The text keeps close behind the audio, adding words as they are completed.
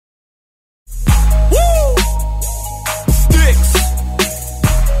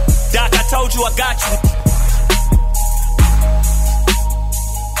you, I got you.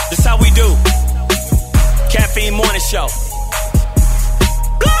 This how we do. Caffeine Morning Show.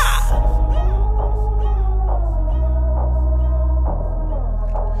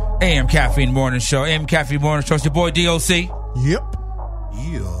 AM Caffeine Morning Show. AM Caffeine Morning Show. It's your boy DOC. Yep.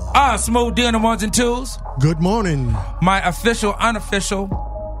 Yeah. Smooth D on the ones and twos. Good morning. My official, unofficial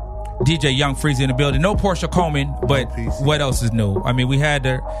DJ Young Freezy in the building. No Portia Coleman, but what else is new? I mean, we had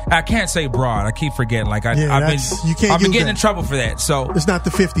to. I can't say broad. I keep forgetting. Like I've been getting in trouble for that. So it's not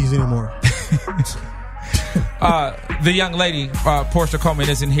the 50s anymore. The young lady, Portia Coleman,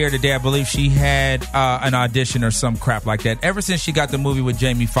 isn't here today. I believe she had an audition or some crap like that. Ever since she got the movie with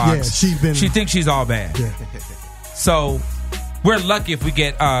Jamie Foxx, she thinks she's all bad. Yeah. So we're lucky if we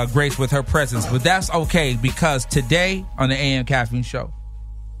get grace with her presence, but that's okay because today on the AM Caffeine Show,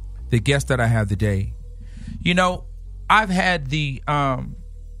 the guest that I have today, you know, I've had the honor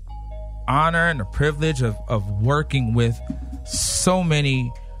and the privilege of working with so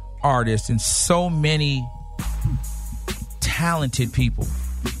many artists and so many talented people.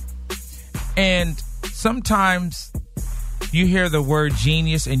 And sometimes you hear the word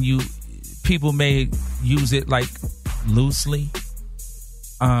genius and people may use it like loosely.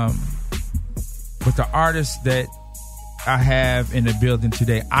 But the artist that I have in the building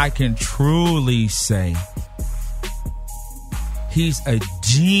today, I can truly say he's a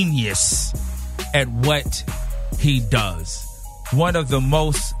genius at what he does. One of the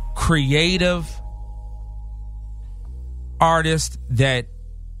most creative artists that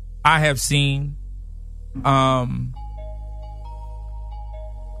I have seen.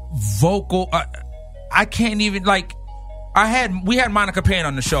 Vocal, I can't even like. We had Monica Payne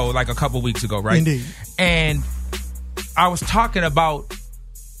on the show like a couple weeks ago, right? Indeed. And I was talking about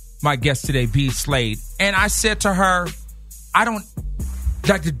my guest today, B. Slade, and I said to her, I don't.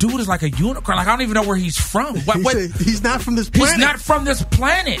 Like, the dude is like a unicorn. Like, I don't even know where he's from. He's not from this planet. He's not from this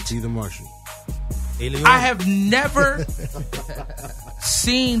planet. He's a Martian. Alien. I have never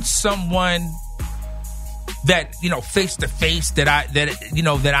seen someone that, you know, face to face that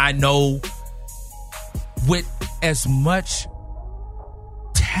I know with as much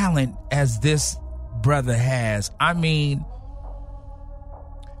talent as this brother has. I mean,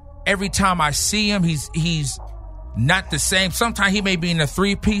 every time I see him, he's not the same. Sometimes he may be in a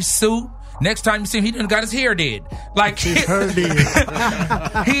 3-piece suit. Next time you see him, he done got his hair did. Like, he is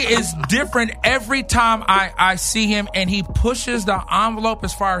different every time I see him, and he pushes the envelope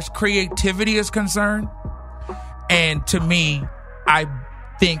as far as creativity is concerned. And to me, I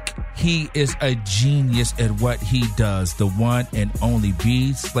think he is a genius at what he does. The one and only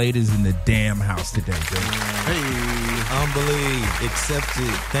B. Slade is in the damn house today, baby. Hey. Unbelieve.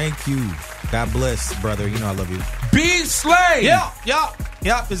 Accepted. Thank you. God bless, brother. You know I love you. B. Slade!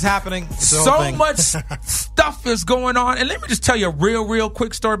 Yep. It's happening. So much stuff is going on. And let me just tell you a real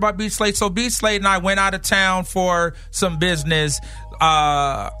quick story about B. Slade. So B. Slade and I went out of town for some business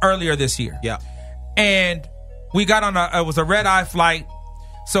earlier this year. Yeah. And we got on it was a red-eye flight.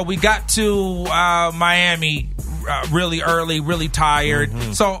 So we got to Miami really early, really tired.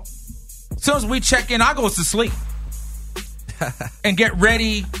 Mm-hmm. So as soon as we check in, I go to sleep. And get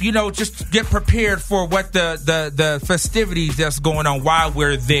ready, you know, just get prepared for what the festivities that's going on while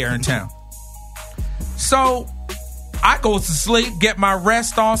we're there in town. So I go to sleep, get my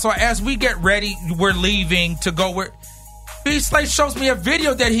rest on. So as we get ready, we're leaving to go where B. Slade shows me a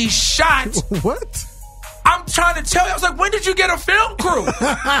video that he shot. What? I'm trying to tell you, I was like, when did you get a film crew?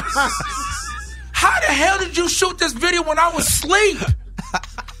 How the hell did you shoot this video when I was asleep?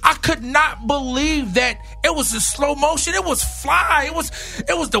 I could not believe that it was in slow motion. It was fly. It was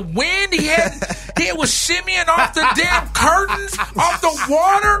the wind. He was shimmying off the damn curtains, off the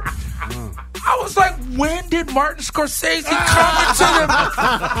water. I was like, when did Martin Scorsese come into the...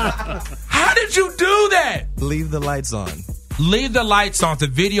 How did you do that? Leave the lights on. Leave the lights on. The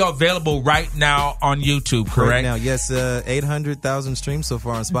video available right now on YouTube, correct? Right now, yes. 800,000 streams so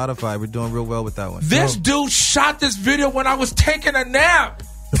far on Spotify. We're doing real well with that one. This dude shot this video when I was taking a nap.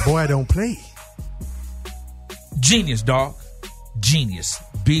 The boy don't play. Genius, dog. Genius.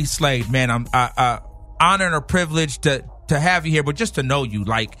 B. Slade, man. I'm honored and a privilege to have you here, but just to know you,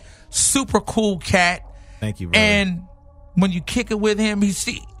 like, super cool cat. Thank you, brother. And when you kick it with him, and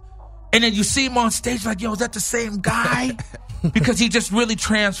then you see him on stage, like, yo, is that the same guy? Because he just really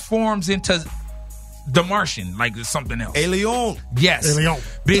transforms into the Martian, like something else. Alien. Yes. Alien.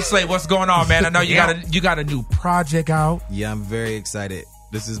 B. Slade, what's going on, man? I know you got a new project out. Yeah, I'm very excited.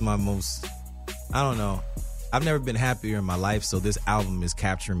 This is my most, I don't know. I've never been happier in my life, so this album is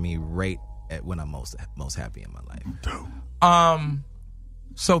capturing me right at when I'm most happy in my life.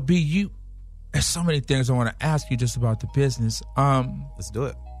 So B, there's so many things I want to ask you just about the business. Let's do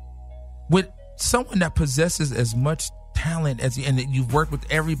it. With someone that possesses as much talent as and that you've worked with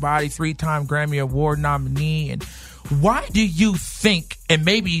everybody, 3-time Grammy Award nominee, and why do you think, and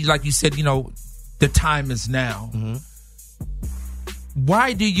maybe like you said, the time is now. Mm-hmm.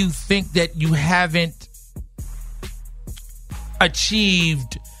 Why do you think that you haven't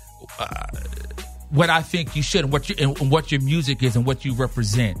achieved what I think you should, and what your music is and what you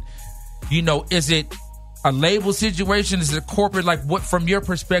represent? Is it a label situation? Is it a corporate? Like, what, from your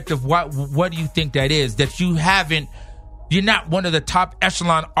perspective, what do you think that is? That you're not one of the top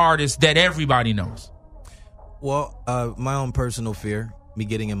echelon artists that everybody knows? Well, my own personal fear, me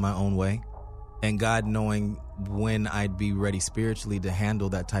getting in my own way, and God knowing when I'd be ready spiritually to handle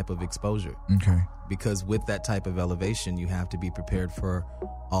that type of exposure. Okay. Because with that type of elevation, you have to be prepared for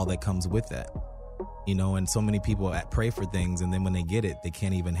all that comes with that. And so many people pray for things, and then when they get it, they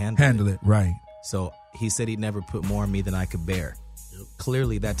can't even handle it. Right. So he said he'd never put more on me than I could bear.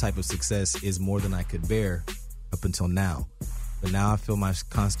 Clearly, that type of success is more than I could bear up until now. But now I feel my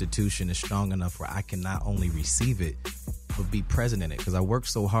constitution is strong enough where I can not only receive it, but be present in it. Because I work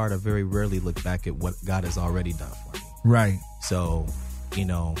so hard, I very rarely look back at what God has already done for me. Right. So,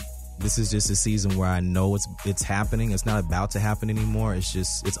 this is just a season where I know it's happening. It's not about to happen anymore.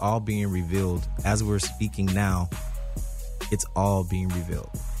 It's all being revealed. As we're speaking now, it's all being revealed.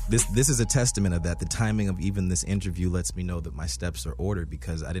 This is a testament of that. The timing of even this interview lets me know that my steps are ordered,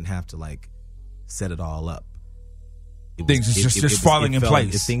 because I didn't have to set it all up. Things just falling in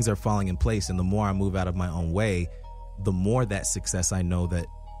place. Things are falling in place, and the more I move out of my own way, the more that success I know that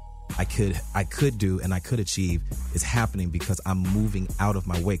I could do and I could achieve is happening, because I'm moving out of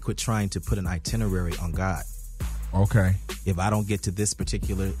my way. Quit trying to put an itinerary on God. Okay. If I don't get to this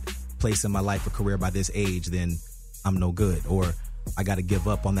particular place in my life or career by this age, then I'm no good, or I got to give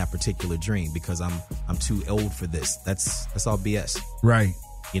up on that particular dream because I'm too old for this. That's all BS. Right.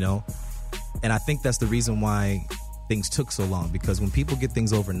 And I think that's the reason why things took so long, because when people get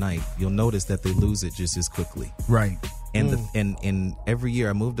things overnight, you'll notice that they lose it just as quickly. Right. And and every year,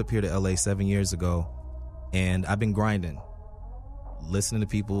 I moved up here to LA 7 years ago, and I've been grinding, listening to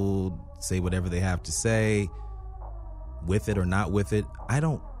people say whatever they have to say, with it or not with it. I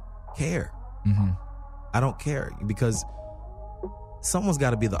don't care. Mm-hmm. I don't care, because someone's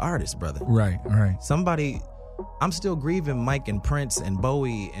got to be the artist, brother. Right. Somebody. I'm still grieving Mike and Prince and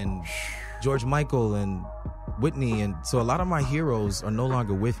Bowie and George Michael and Whitney, and so a lot of my heroes are no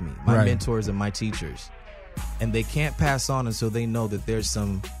longer with me, my mentors and my teachers, and they can't pass on until they know that there's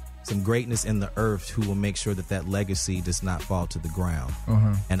some greatness in the earth who will make sure that legacy does not fall to the ground.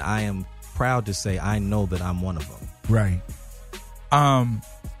 Uh-huh. And I am proud to say I know that I'm one of them. Right.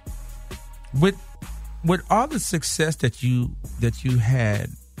 With all the success that you had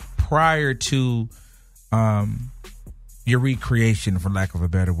prior to your recreation, for lack of a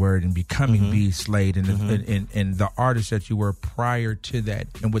better word, and becoming B. Slade and the artist that you were prior to that,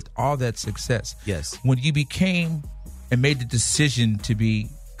 and with all that success, yes, when you became and made the decision to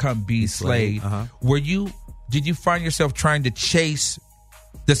become B. Slade, did you find yourself trying to chase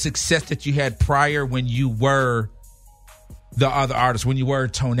the success that you had prior when you were the other artist, when you were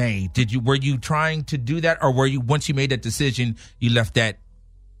Tone? Were you trying to do that, or were you, once you made that decision, you left that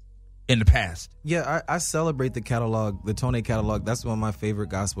in the past? Yeah, I celebrate the catalog, the Tone catalog. That's one of my favorite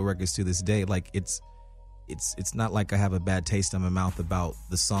gospel records to this day. Like, it's not like I have a bad taste in my mouth about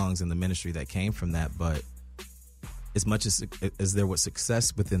the songs and the ministry that came from that, but as much as there was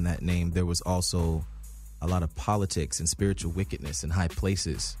success within that name, there was also a lot of politics and spiritual wickedness in high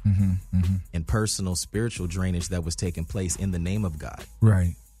places, and personal spiritual drainage that was taking place in the name of God.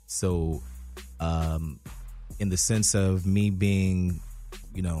 Right. So, in the sense of me being,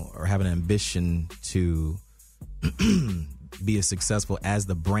 or having an ambition to be as successful as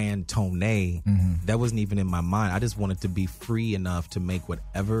the brand Tone, that wasn't even in my mind. I just wanted to be free enough to make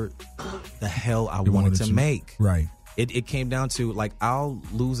whatever the hell I wanted to make. Right. It came down to, like, I'll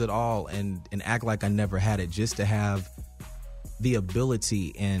lose it all and act like I never had it, just to have the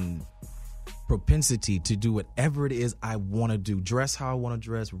ability and propensity to do whatever it is I want to do, dress how I want to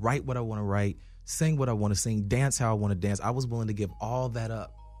dress, write what I want to write, sing what I want to sing, dance how I want to dance. I was willing to give all that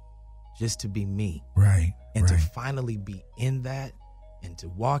up just to be me. Right. And to finally be in that and to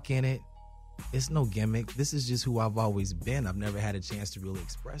walk in it. It's no gimmick. This is just who I've always been. I've never had a chance to really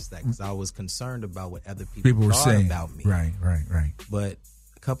express that because I was concerned about what other people were thought saying about me. Right. But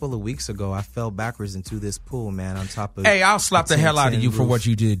a couple of weeks ago, I fell backwards into this pool, man, on top of... Hey, I'll slap the hell out of you for what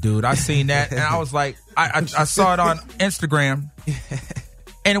you did, dude. I seen that, and I was like, I saw it on Instagram,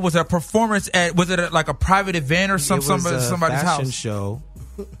 and it was a performance at, was it like a private event or something? It was somebody's a fashion house? show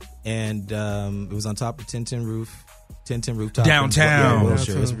And it was on top of 1010 rooftop Downtown. in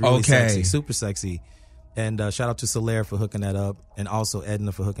Wilshire. It was really Okay. sexy, super sexy. And shout out to Slade for hooking that up, and also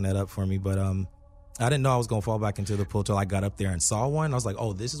Edna for hooking that up for me. But I didn't know I was going to fall back into the pool till I got up there and saw one. I was like,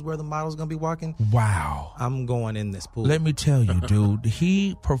 oh, this is where the model's going to be walking? Wow. I'm going in this pool. Let me tell you, dude,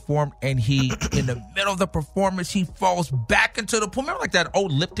 he performed, and he, in the middle of the performance, he falls back into the pool. Remember like that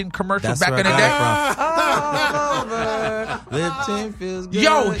old Lipton commercial That's back where in the I day? got it from. Lipton feels good.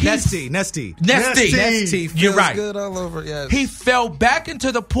 Yo, Nesty. Nesty. Feels You're right. good all over. Yes. He fell back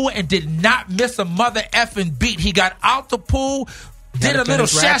into the pool and did not miss a mother effing beat. He got out the pool, did a little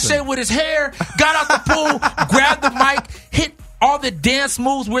sachet with his hair, got out the pool, grabbed the mic, hit all the dance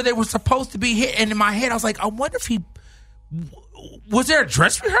moves where they were supposed to be hit. And in my head, I was like, I wonder if he... Was there a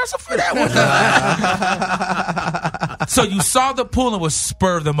dress rehearsal for that? So you saw the pool and was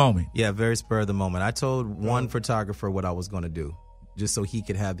spur of the moment. Yeah, very spur of the moment. I told one photographer what I was going to do, just so he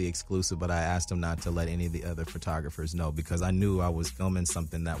could have the exclusive, but I asked him not to let any of the other photographers know, because I knew I was filming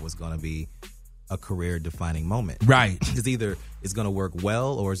something that was going to be a career-defining moment. Right. Because either it's going to work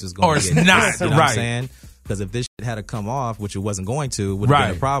well or it's just going to it's get not. hits, you know what I'm Right. saying? Because if this shit had to come off, which it wasn't going to, would have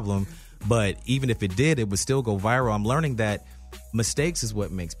been a problem. But even if it did, it would still go viral. I'm learning that mistakes is what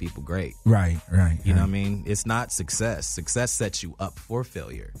makes people great. Right. You know what I mean? It's not success. Success sets you up for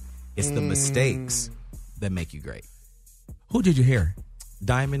failure. It's the mistakes that make you great. Who did you hear?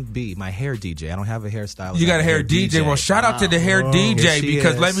 Diamond B, my hair DJ. I don't have a hairstylist. You got a hair DJ. Well, shout out to the hair DJ, Here she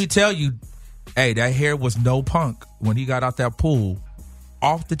because is. let me tell you, hey, that hair was no punk when he got out that pool,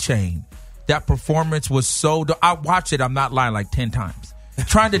 off the chain. That performance was so... I watched it, I'm not lying, like 10 times.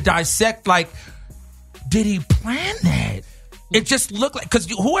 Trying to dissect, like, did he plan that? It just looked like... Because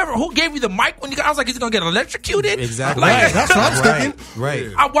who gave you the mic when you got... I was like, he's going to get electrocuted? Exactly. Like, That's what I'm thinking.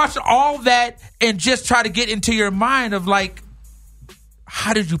 Right. I watched all that and just try to get into your mind of, like,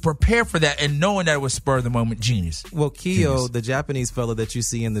 how did you prepare for that? And knowing that it was spur of the moment, genius. Well, Kiyo, the Japanese fella that you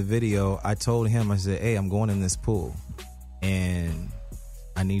see in the video, I told him, I said, hey, I'm going in this pool, and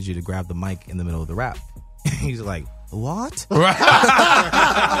I need you to grab the mic in the middle of the rap. He's like, what? Right.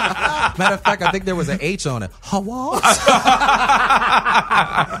 Matter of fact, I think there was an H on it. What?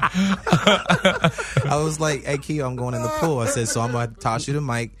 I was like, hey, Kiyo, I'm going in the pool. I said, so I'm going to toss you the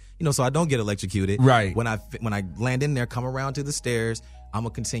mic, so I don't get electrocuted. Right. When I land in there, come around to the stairs, I'm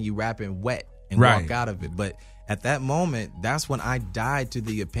going to continue rapping wet and Right. walk out of it. But at that moment, that's when I died to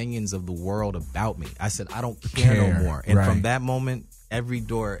the opinions of the world about me. I said, I don't care no more. And from that moment, every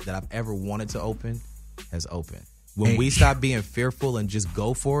door that I've ever wanted to open has opened. When we stop being fearful and just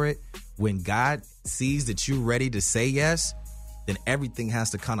go for it, when God sees that you're ready to say yes, then everything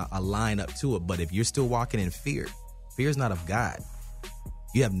has to kind of align up to it. But if you're still walking in fear, fear is not of God.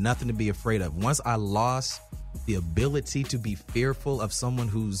 You have nothing to be afraid of. Once I lost the ability to be fearful of someone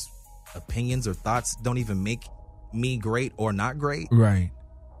whose opinions or thoughts don't even make me great or not great, Right.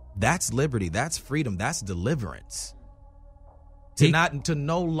 that's liberty, that's freedom, that's deliverance. To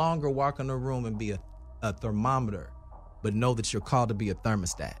no longer walk in a room and be a thermometer, but know that you're called to be a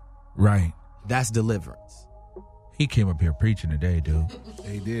thermostat. Right. That's deliverance. He came up here preaching today, dude.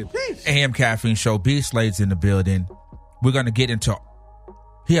 He did. AM Caffeine Show. B Slade's in the building. We're going to get into...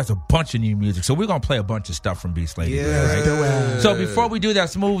 He has a bunch of new music, so we're going to play a bunch of stuff from B Slade. Yeah. So before we do that,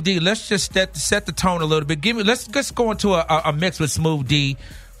 Smooth D, let's just set the tone a little bit. Let's just go into a mix with Smooth D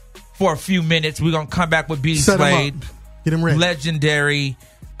for a few minutes. We're going to come back with B Set him Slade. up. Get him ready. Legendary.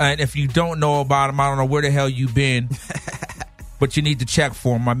 And if you don't know about him, I don't know where the hell you've been. But you need to check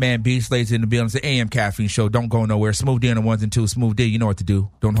for him. My man B Slade's in the building. It's the AM Caffeine Show. Don't go nowhere. Smooth D on the ones and twos. Smooth D, you know what to do.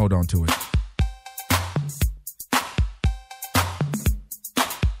 Don't hold on to it.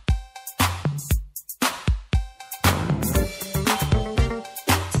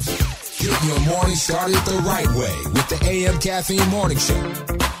 Get your morning started the right way with the AM Caffeine Morning Show.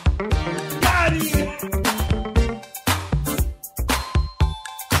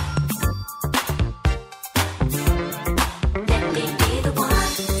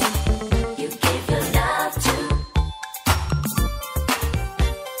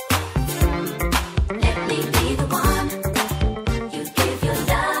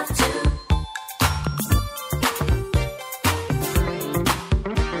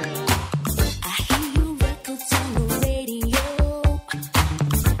 I hear your records on the radio.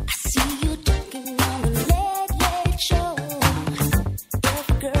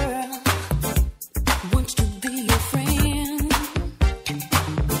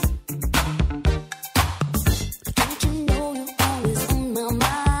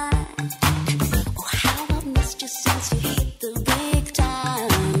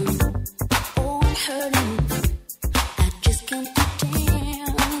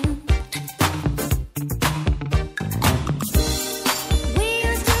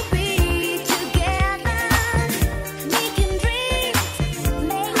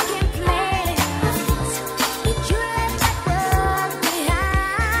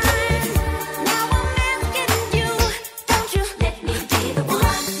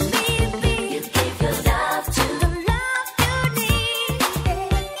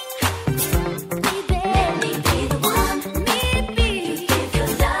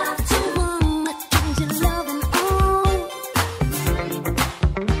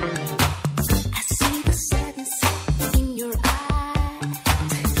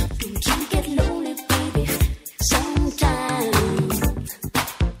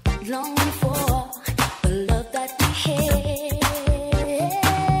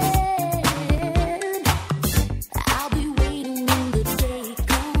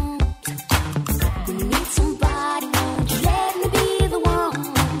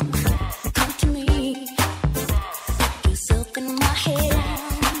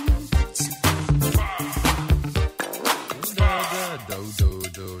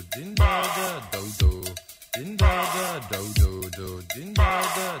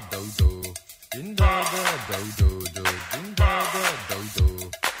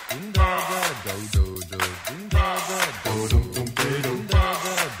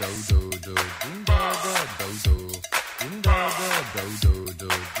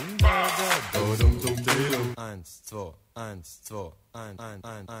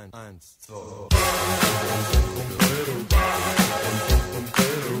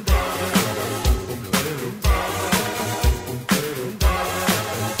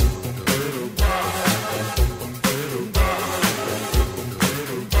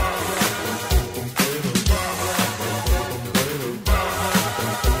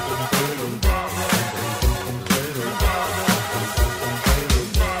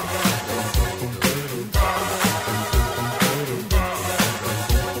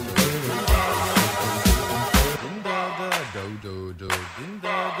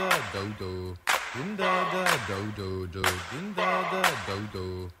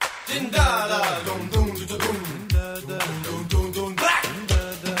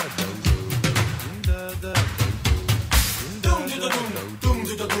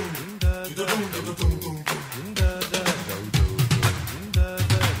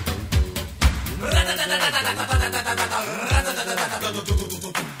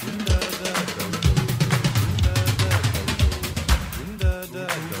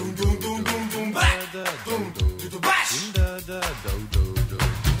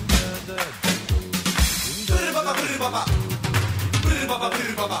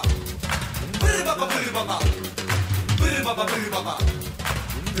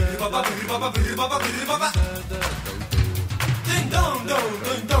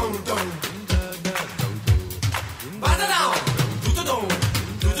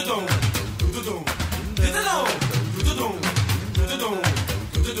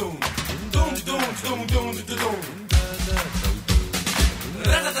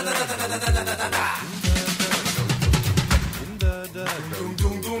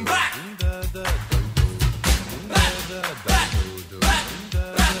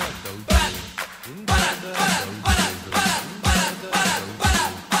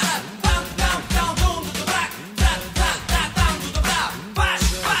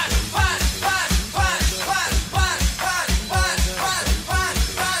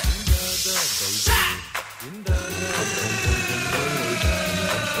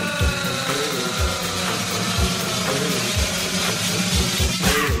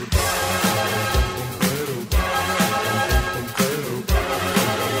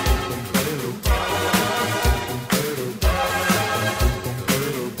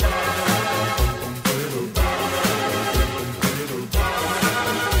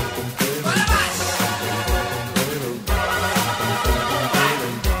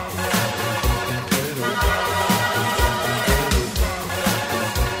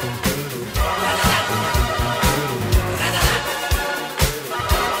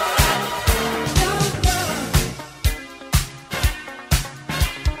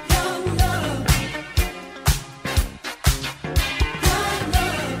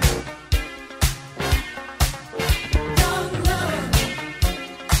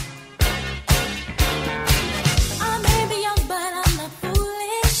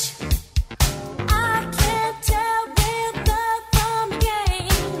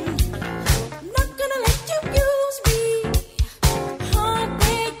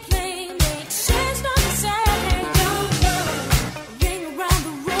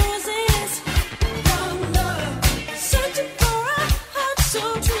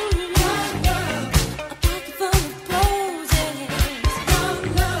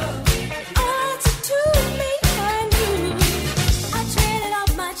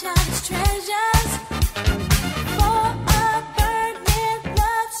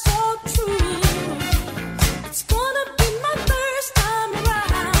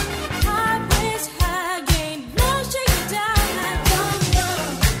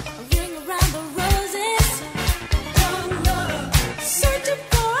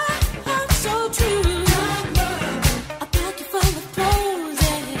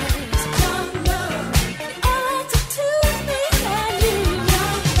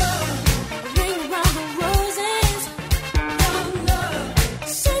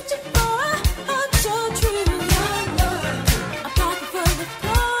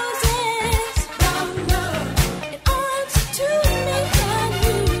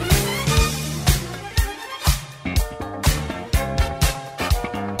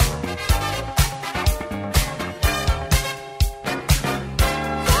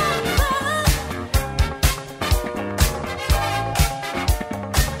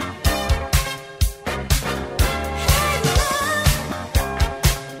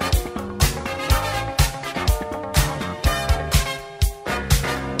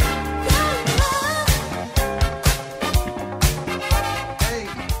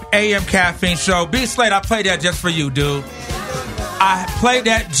 AM Caffeine Show. B Slade, I played that just for you, dude. I played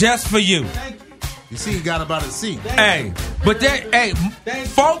that just for you. You see, he got about a seat. Hey, but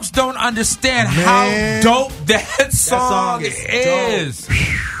folks don't understand how dope that song is.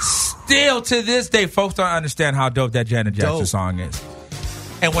 Still to this day, folks don't understand how dope that Janet Jackson song is.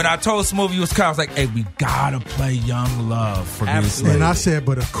 And when I told Smoothie was coming, I was like, hey, we gotta play Young Love for B Slade. And I said,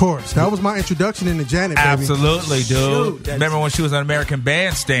 but of course. That was my introduction into Janet, baby. Absolutely, dude. Remember when she was on American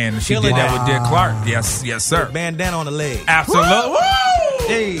Bandstand and she did that with Dick Clark? Yes, sir. With bandana on the leg. Absolutely. Woo!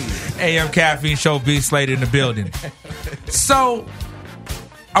 Hey. AM Caffeine Show, B Slade in the building. So,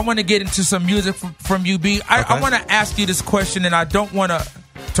 I want to get into some music from you, B. I want to ask you this question, and I don't want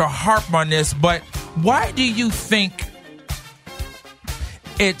to harp on this, but why do you think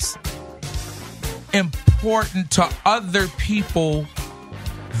it's important to other people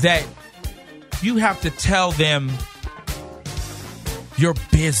that you have to tell them your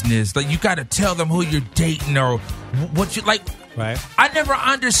business? Like, you got to tell them who you're dating or what you like. Right. I never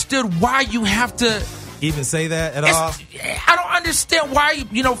understood why you have to even say that at all. I don't understand why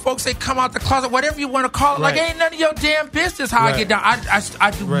folks say come out the closet, whatever you want to call it. Right. Like, ain't none of your damn business how I get down.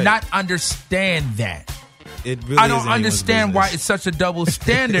 I do not understand that. It really I don't understand why it's such a double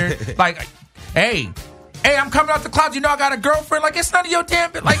standard. Like, hey, I'm coming out the closet. I got a girlfriend. Like, it's none of your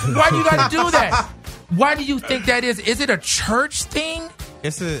damn business. Like, why do you got to do that? Why do you think that is? Is it a church thing?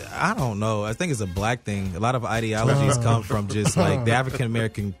 I don't know. I think it's a black thing. A lot of ideologies come from just like the African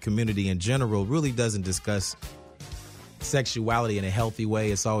American community in general really doesn't discuss sexuality in a healthy way.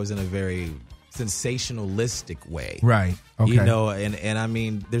 It's always in a very sensationalistic way. Right. Okay. And I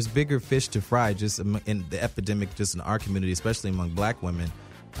mean, there's bigger fish to fry just in the epidemic, just in our community, especially among black women.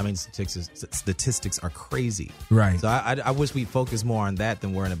 I mean, statistics are crazy. Right. So I wish we'd focus more on that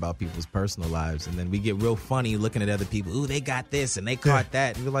than worrying about people's personal lives. And then we get real funny looking at other people. Ooh, they got this and they caught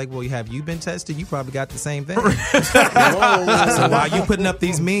that. And we're like, well, have you been tested? You probably got the same thing. So while you putting up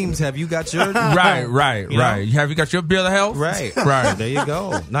these memes, have you got your... Right. Have you got your bill of health? Right. There you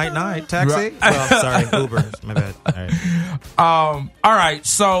go. Night. Taxi? Right. Well, sorry, Uber. My bad. All right,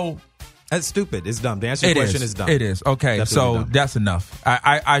 so... That's stupid. It's dumb. The answer to your question is dumb. It is. Okay, Definitely so dumb. that's enough.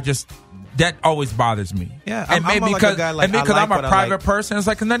 I just, that always bothers me. Yeah, and I'm maybe like a guy, like, because I like I'm a what I private like. person, it's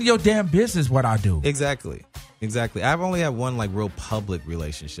like none of your damn business what I do. Exactly. I've only had one like real public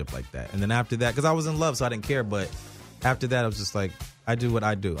relationship like that. And then after that, because I was in love, so I didn't care. But after that, I was just like, I do what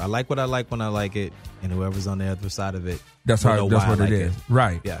I do. I like what I like when I like it. And whoever's on the other side of it, That's will know what why I it like is.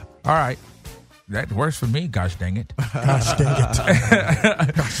 Right. Yeah. All right. That works for me, gosh dang it. Gosh dang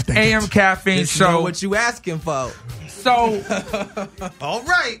it. Gosh dang AM it. Caffeine Just Show. know what you asking for. So, All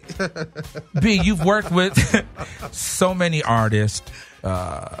right. B, you've worked with so many artists.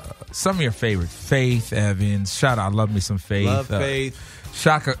 Some of your favorites, Faith Evans. Shout out, love me some Faith. Love Faith.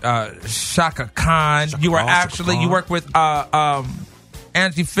 Shaka Khan. You worked with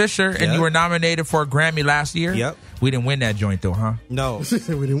Angie Fisher, and Yep. you were nominated for a Grammy last year. Yep. We didn't win that joint though, huh? No.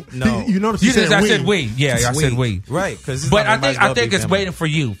 We didn't- No. You noticed You said I we. said we. Yeah, I said we. Right. But I think it's waiting for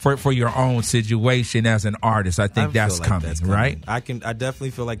you for your own situation as an artist. I think that's coming, right? I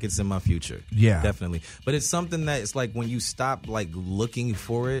definitely feel like it's in my future. Yeah. Definitely. But it's something that it's like when you stop like looking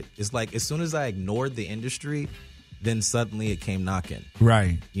for it, it's like as soon as I ignored the industry, then suddenly it came knocking.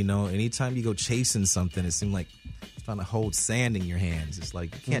 Right. Anytime you go chasing something, it seemed like it's trying to hold sand in your hands. It's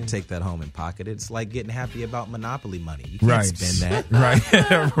like you can't take that home and pocket it. It's like getting happy about Monopoly money. You can't spend that.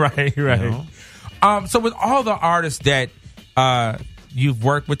 Right. So with all the artists that you've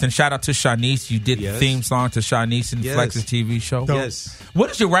worked with, and shout out to Shanice, you did the theme song to Shanice and Flex's TV show. Yes.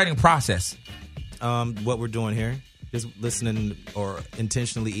 What is your writing process? What we're doing here, just listening or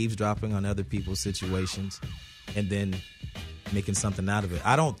intentionally eavesdropping on other people's situations and then making something out of it.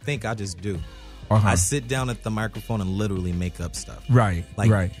 I don't think, I just do. I sit down at the microphone and literally make up stuff. Right.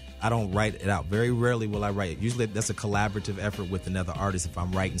 I don't write it out. Very rarely will I write it. Usually that's a collaborative effort with another artist if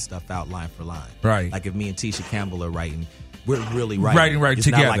I'm writing stuff out line for line. Right. Like if me and Tisha Campbell are writing, we're really writing. Right it's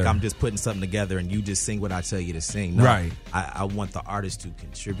together. not like I'm just putting something together and you just sing what I tell you to sing. No, Right. I want the artist to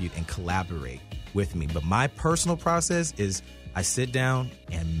contribute and collaborate with me. But my personal process is I sit down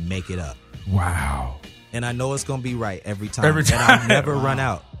and make it up. Wow. And I know it's going to be right every time. Every time. And I'll never run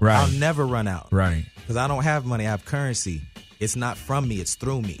out. Right. I'll never run out. Right. Because I don't have money. I have currency. It's not from me. It's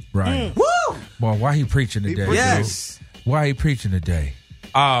through me. Right. Woo! Well, why he preaching today? Yes. Dude? Why he preaching today?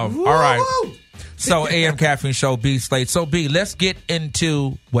 All right. So AM Caffeine Show, B Slade. So B, let's get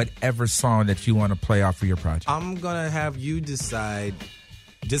into whatever song that you want to play off of your project. I'm going to have you decide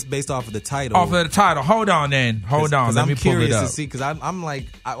just based off of the title. Off of the title. Hold on then. Hold on. Let me pull it curious up. to see because I'm like,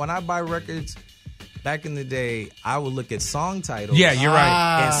 when I buy records, back in the day, I would look at song titles. Yeah, you're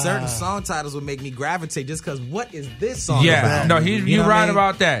right. And certain song titles would make me gravitate just because what is this song Yeah, about? no, You know you're what I right mean?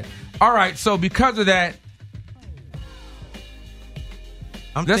 about that. All right, so because of that,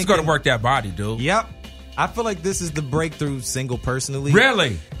 let's go to Work That Body, dude. Yep. I feel like this is the breakthrough single personally.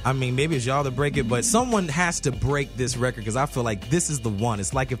 Really? I mean, maybe it's y'all to break it, but someone has to break this record because I feel like this is the one.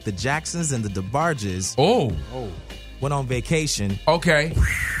 It's like if the Jacksons and the DeBarges went on vacation. Okay.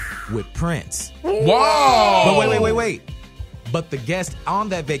 With Prince. Whoa! But wait. But the guest on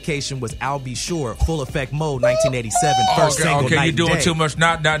that vacation was I'll Be Sure, Full Effect Mode, 1987, first single, Okay, Night you're doing Day. too much.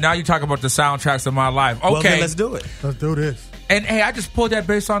 Now you're talking about the soundtracks of my life. Okay. Well, then let's do it. Let's do this. And hey, I just pulled that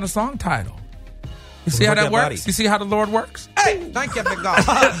based on the song title. You see Work how that That works? Body. You see how the Lord works? Hey, thank you, big God.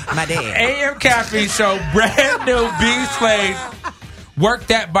 My dad. AM Caffeine Show, brand new B Slade. Work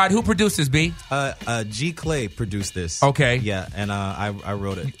That Body. Who produced this, B? G. Clay produced this. Okay. Yeah, and I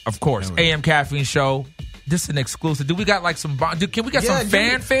wrote it. Of course. AM Caffeine Show. This is an exclusive. Do we got like some? Can we get some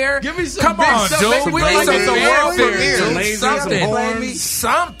fanfare? Give me some. Come on, stuff. dude. We need some fanfare. Something.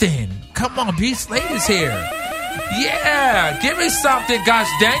 Something. Come on, B Slade is here. Yeah, give me something, gosh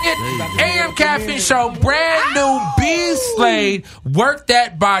dang it. AM Caffeine Show, brand new B Slade. Work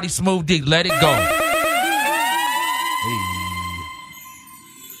That Body, Smooth D. Let it go.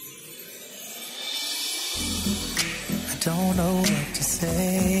 I don't know what to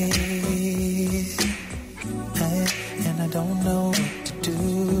say, and I don't know what to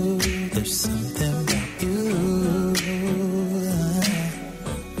do. There's something about you.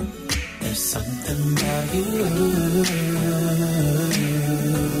 There's something about you.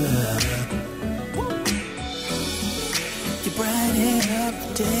 You brighten up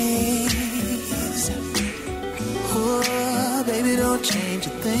the days. Oh, baby, don't change a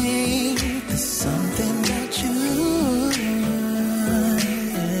thing. There's something about you.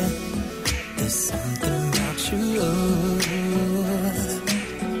 There's something about you.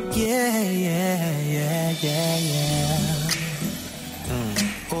 Yeah.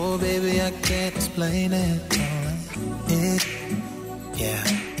 Oh, baby, I can't explain it. Yeah.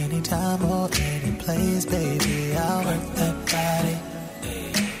 Anytime or any place, baby, I'll work that body.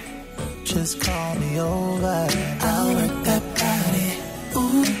 Just call me over. I'll work that body.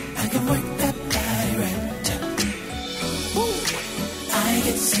 Ooh, I can work that body right. Ooh, I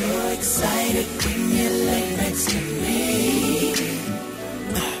get so excited when you lay next to me.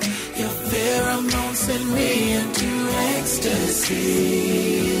 Your pheromones send me into ecstasy.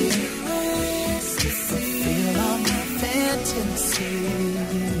 Feel all my fantasies.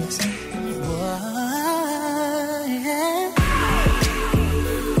 Whoa, yeah.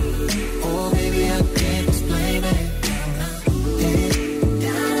 Oh, baby, I can't explain it.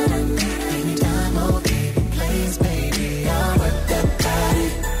 Anytime or any place, baby, I'll work that body.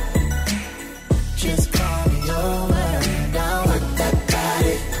 Just call me over and I'll work that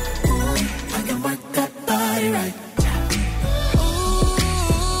body. Ooh, I can work that body right. Ooh,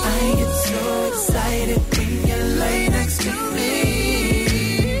 I get so excited when you lay next to me.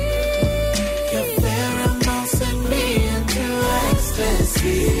 Your pheromones send me into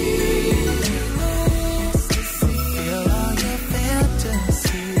ecstasy. Feel all your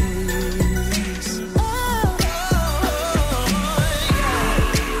fantasies.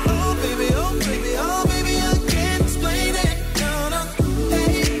 Oh, baby, I can't explain it. No,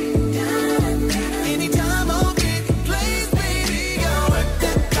 hey. Anytime or any place, baby, I'll work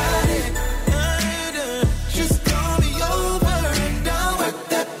that body. Just call me over and I'll work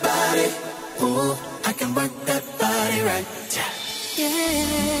that body. Ooh, I can work that body right. Yeah.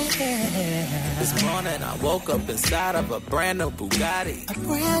 This morning I woke up inside of a brand new Bugatti. A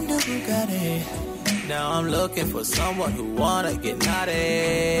brand new Bugatti. Now I'm looking for someone who wanna get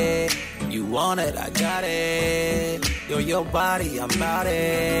naughty. You want it, I got it. Yo, your body, I'm about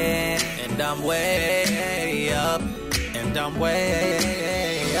it. And I'm way up. And I'm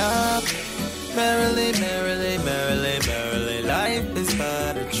way up. Merrily, merrily, merrily, merrily. Life is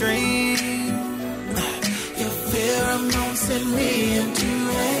but a dream. Your pheromones send me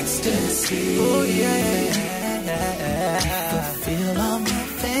into ecstasy. Oh, yeah. Feel all my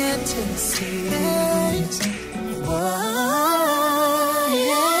fantasies. Whoa,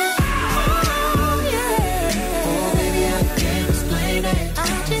 yeah. Oh, baby, I can't explain it. I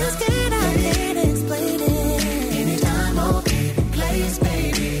can't explain it. Anytime or any place,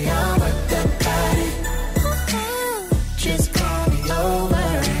 baby, I'll work that body. Just call me over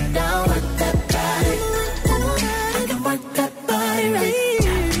and I'll work that body. I can work that body right.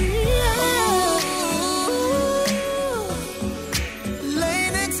 Lay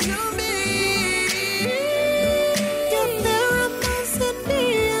next to me.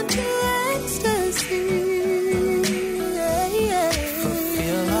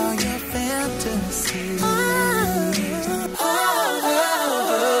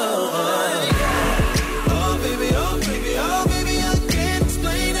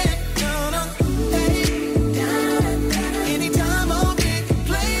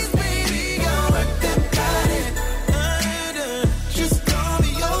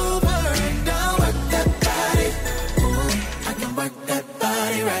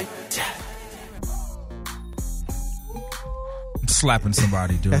 slapping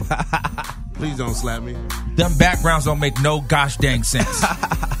somebody, dude. Please don't slap me. Them backgrounds don't make no gosh dang sense.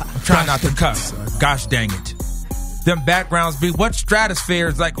 I'm trying not to cuss. Gosh dang it. Them backgrounds be what stratosphere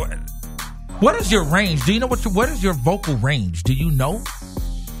is like. What is your range? Do you know what is your vocal range? Do you know?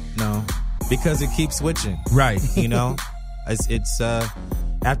 No, because it keeps switching. Right. You know, it's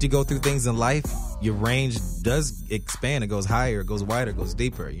after you go through things in life, your range does expand. It goes higher, it goes wider, it goes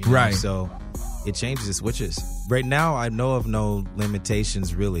deeper. You know? Right. So it changes, it switches. Right now, I know of no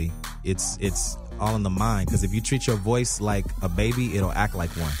limitations really. It's all in the mind, because if you treat your voice like a baby, it'll act like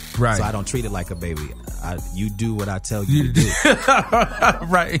one. Right. So I don't treat it like a baby. You do what I tell you to do.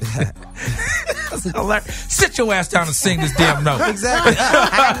 Right. Sit your ass down and sing this damn note. Exactly.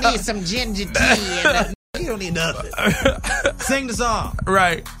 I need some ginger tea. And You don't need nothing. Sing the song.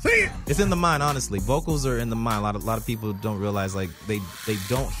 Right. Sing it. It's in the mind, honestly. Vocals are in the mind. A lot of people don't realize, like, they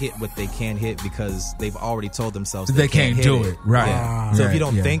don't hit what they can hit because they've already told themselves they can't hit do it. Right. Yeah. So if Right, you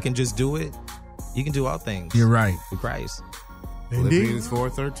don't yeah. think and just do it, you can do all things. You're right. Through Christ. Philippians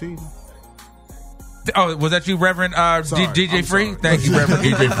 4:13. Oh, was that you, Reverend Sorry, DJ I'm Free? sorry. Thank you, Reverend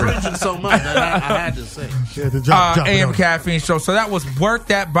DJ Free. Preaching so much that I had to say. Yeah, the drop it AM on. Caffeine Show. So that was Work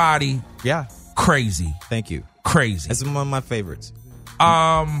That Body. Yeah. Crazy. Thank you. Crazy. That's one of my favorites.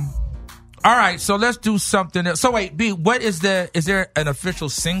 All right, so let's do something else. So wait, B, is there an official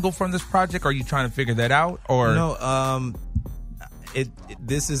single from this project? Or are you trying to figure that out? Or No,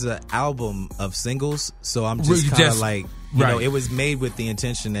 this is an album of singles, so I'm just kind of like, you know, right. it was made with the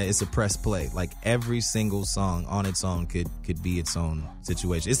intention that it's a press play. Like every single song on its own could be its own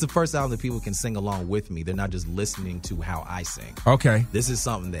situation. It's the first album that people can sing along with me. They're not just listening to how I sing. Okay. This is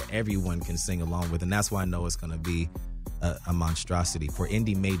something that everyone can sing along with, and that's why I know it's going to be a monstrosity for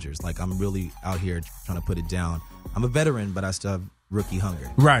indie majors. Like, I'm really out here trying to put it down. I'm a veteran, but I still have rookie hunger.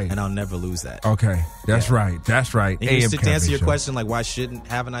 Right. And I'll never lose that. Okay. That's Yeah. right. That's right. And AM to Caffeine answer your Show. question, like, why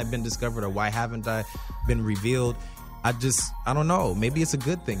haven't I been discovered, or why haven't I been revealed? I don't know. Maybe it's a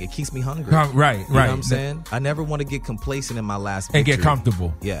good thing. It keeps me hungry. Right, You know what I'm saying? I never want to get complacent in my last And get victory.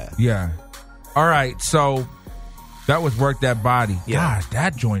 comfortable. Yeah. Yeah. All right. So that was Work That Body. Yeah. Gosh,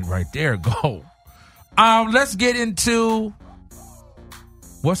 that joint right there. Go. Let's get into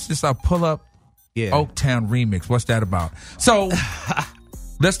what's this? I'll pull up Yeah. Oaktown remix. What's that about? So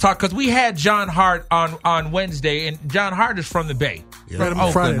let's talk, because we had John Hart on Wednesday, and John Hart is from the Bay. Yeah. From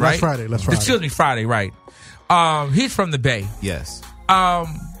Oakland, Friday, right? last Friday. Excuse me, Friday, right. He's from the Bay. Yes.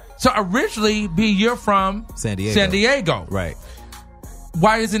 So originally, B, you're from San Diego. San Diego. Right.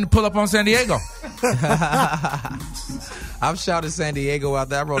 Why isn't it pull up on San Diego? I've shouted San Diego out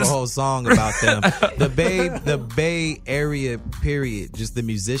there. I wrote a whole song about them. The Bay Area, period. Just the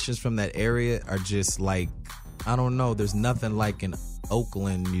musicians from that area are just like, I don't know. There's nothing like an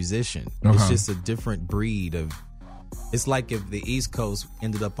Oakland musician. It's just a different breed of. It's like if the East Coast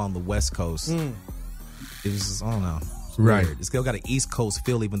ended up on the West Coast. It was just, I don't know. It's Right. weird. It's still got an East Coast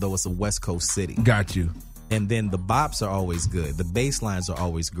feel, even though it's a West Coast city. Got you. And then the bops are always good. The bass lines are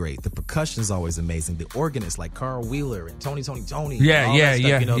always great. The percussion is always amazing. The organists like Carl Wheeler and Tony. Yeah, all yeah, that stuff,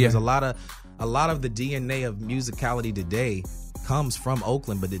 yeah, You know, yeah. there's a lot of the DNA of musicality today comes from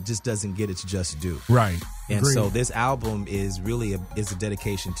Oakland, but it just doesn't get its just due. Right. And Agreed. so this album is really a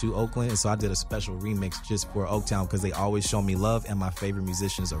dedication to Oakland. And so I did a special remix just for Oaktown because they always show me love, and my favorite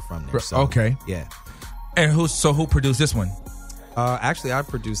musicians are from there. So, Okay. yeah. And who produced this one? Actually, I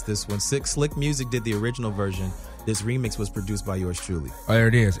produced this one. Slick Music did the original version. This remix was produced by yours truly. Oh, there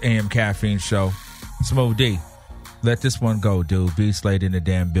it is. AM Caffeine Show. Smooth D. Let this one go, dude. B Slade in the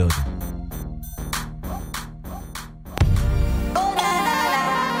damn building.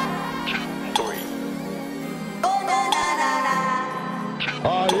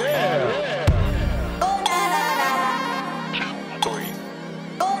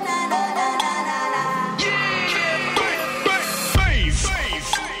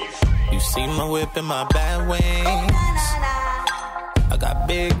 You see my whip and my bad wings. I got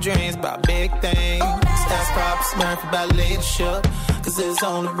big dreams about big things. That's probably smurf about leadership. Cause there's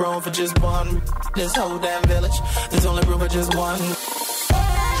only room for just one. This whole damn village, there's only room for just one. Ooh,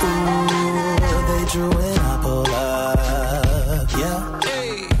 they drew it, I pull up. Yeah.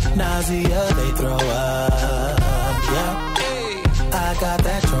 Nausea, they throw up. Yeah. I got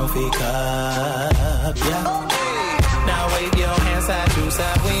that trophy cup. Yeah. Now wave your hands side to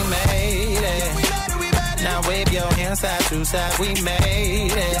side, we made it. Now wave your hands side to side, we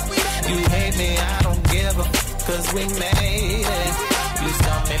made it. You hate me, I don't give a cause we made it. You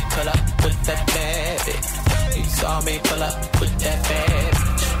saw me pull up with that bad bitch. You saw me pull up with that bad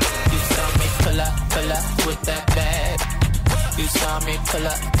bitch. You saw me pull up with that bad. You saw me pull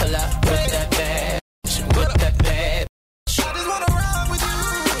up with that bad bitch. With that bad bitch. I just wanna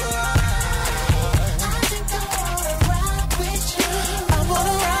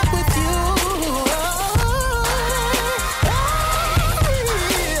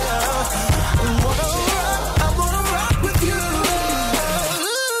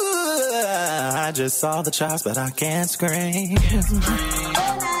I just saw the chops, but I can't scream. It's 5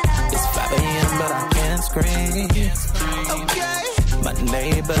 a.m., but I can't scream. Okay. My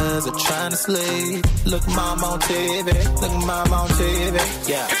neighbors are trying to sleep. Look, mom on TV. Look, mom on TV.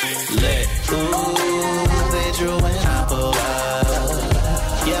 Yeah. Lit. Ooh, they drew when I pull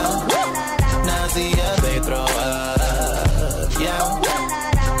up. Yeah. Now see ya, they throw up. Yeah.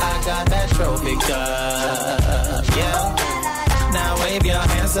 I got that trophy cup. Yeah. Now wave your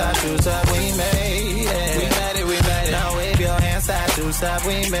hands side to side, we made it. We made it, we made it. Now wave your hands side to side,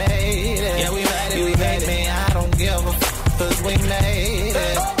 we made it. Yeah, we made it, you made me, I don't give a f***, cause we made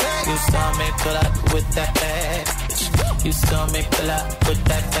it. You saw me pull up with that bag. You saw me pull up with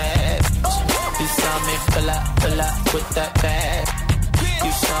that bag. You saw me pull up with that bag.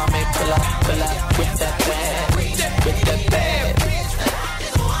 You saw me pull up with that bag. With that bag.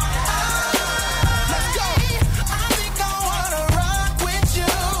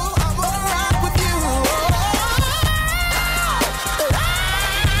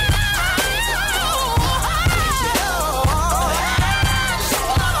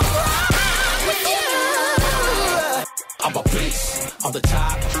 I'm a beast, on the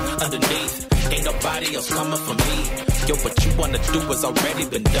top, underneath, ain't nobody else coming for me. Yo, what you wanna do is already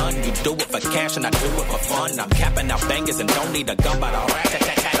been done. You do it for cash and I do it for fun. I'm capping out bangers and don't need a gun, but I'll rat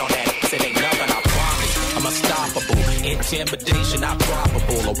tat on that. It ain't nothing, I promise. I'm unstoppable, intimidation, not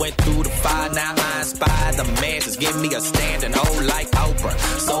probable. I went through the fire, now I inspire the masses. Give me a stand and hold like Oprah.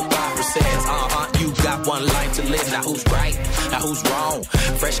 So Barbara says, you got one life to live. Now who's right? Now who's wrong?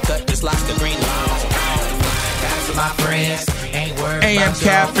 Fresh cut just like the green lawn. My friends ain't worried AM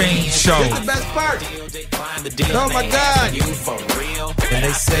Caffeine Show. This the best part. Oh my God. You for real. And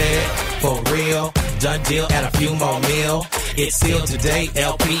they said, for real. Done deal at a few more mil. It's sealed today,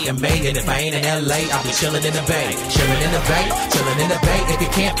 LP and May. And if I ain't in LA, I'll be chilling in the Bay. Chilling in the Bay, chilling in the Bay. If you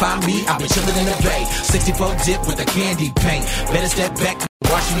can't find me, I'll be chilling in the Bay. 64 dip with a candy paint. Better step back,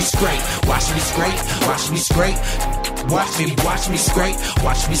 watch me scrape. Watch me scrape, watch me scrape. Watch me scrape.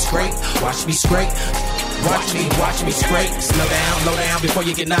 Watch me scrape, watch me scrape. Watch me scrape. Slow down, low down before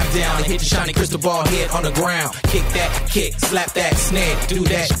you get knocked down. And hit your shiny crystal ball head on the ground. Kick that kick, slap that snare. Do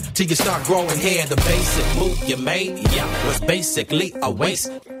that till you start growing hair. The basic move you made, was basically a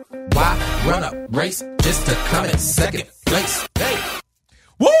waste. Why run a race just to come in second place? Hey.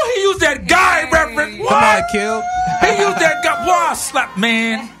 Woo, he used that guy reference. What? Come on, Kill. He used that guy. Whoa, slap,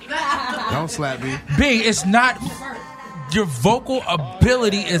 man. Don't slap me. B, it's not, your vocal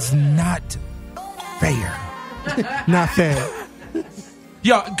ability is not fair. Not fair.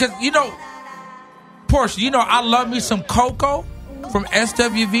 Yo, because, Portia, I love me some Coco from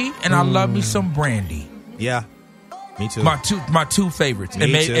SWV, and I love me some Brandy. Yeah, me too. My two favorites.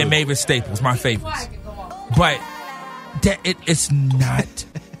 Me too. And Mavis Staples, my favorites. But it's not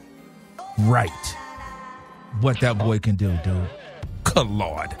right what that boy can do, dude. Good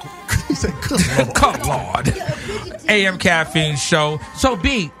Lord. He said, Good Lord. AM Caffeine Show. So,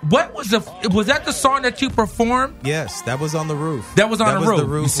 B, was that the song that you performed? Yes, that was on the roof. That was on the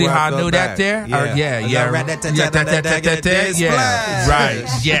roof. You see how I knew that there? Yeah. Yeah. Right.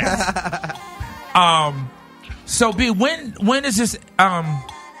 Yes. So, B, when is this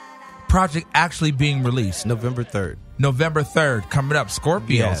project actually being released? November 3rd. November 3rd, coming up.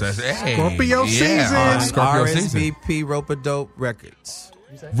 Scorpios. Yes. Hey, Scorpio season. Scorpio season. RSVP Rope-A-Dope Records.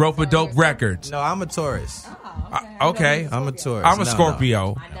 Rope-A-Dope Records. No, I'm a Taurus. Okay. I'm a Taurus. I'm a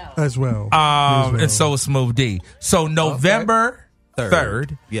Scorpio. As well. And so is Smooth D. So November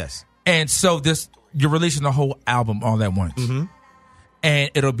 3rd. Yes. And so you're releasing the whole album all at once. Mm-hmm. And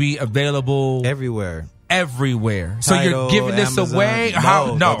it'll be available everywhere. So you're giving this Amazon. away?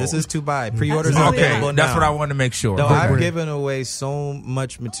 No, this is to buy. Pre-orders are available now. That's what I want to make sure. No, I've given away so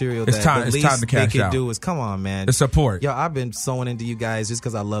much material that the least they can do is, come on, man. The support. Yo, I've been sewing into you guys just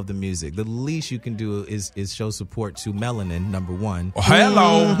because I love the music. The least you can do is show support to Melanin, number one. Oh,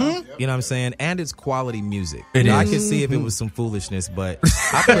 hello. Mm-hmm. You know what I'm saying? And it's quality music. It is. I can see if it was some foolishness, but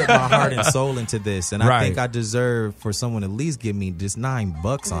I put my heart and soul into this, and I think I deserve for someone to at least give me just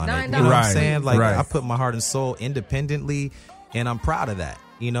 $9 on it. You know what I'm saying? Like, I put my heart and soul independently, and I'm proud of that.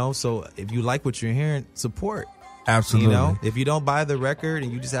 So if you like what you're hearing, support. Absolutely. If you don't buy the record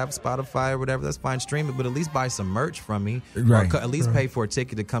and you just have Spotify or whatever, that's fine. Stream it, but at least buy some merch from me. Right. Or at least pay for a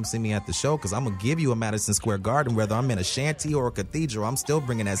ticket to come see me at the show, because I'm going to give you a Madison Square Garden, whether I'm in a shanty or a cathedral. I'm still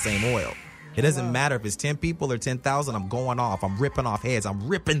bringing that same oil. It doesn't matter if it's 10 people or 10,000. I'm going off. I'm ripping off heads. I'm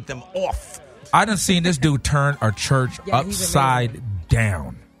ripping them off. I done seen this dude turn a church upside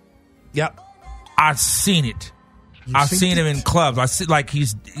down. Yep. I've seen it. I've seen him in clubs. I see, like,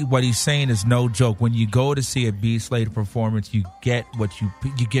 what he's saying is no joke. When you go to see a B Slade performance, you get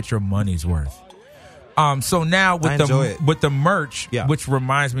you get your money's worth. So now I enjoy it. with the merch, Yeah. which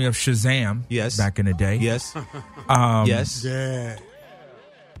reminds me of Shazam. Yes. Back in the day. Yes. Yes. Yeah.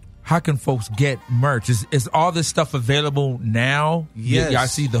 How can folks get merch? Is all this stuff available now? Yes. I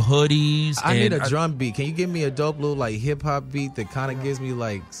see the hoodies. I need a drum beat. Can you give me a dope little like hip hop beat that kind of gives me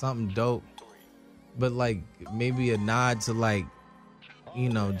like something dope, but like maybe a nod to like, you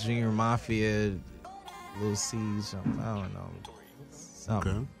know, Junior Mafia, Lil C, something. I don't know.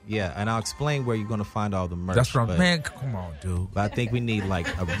 Something. Okay. Yeah, and I'll explain where you're gonna find all the merch. That's what but- man. Come on, dude. But I think we need like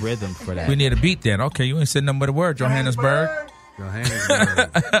a rhythm for that. We need a beat then. Okay, you ain't said nothing but a word, Johannesburg.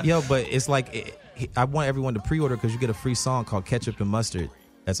 Yo, but it's like I want everyone to pre-order because you get a free song called Ketchup and Mustard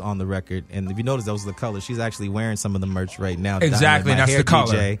that's on the record. And if you notice, those are the colors. She's actually wearing some of the merch right now. Exactly, My that's hair the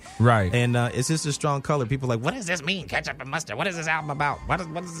color. DJ. Right. And it's just a strong color. People are like, what What does this mean? Ketchup and mustard. What is this album about? what is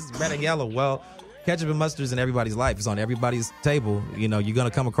this red and yellow? Well, Ketchup and Mustard is in everybody's life. It's on everybody's table. You know, you're going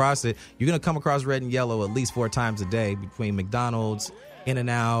to come across it. You're going to come across red and yellow at least 4 times a day between McDonald's,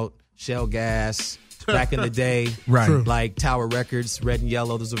 In-N-Out, Shell Gas. Back in the day, Right. True. like Tower Records, red and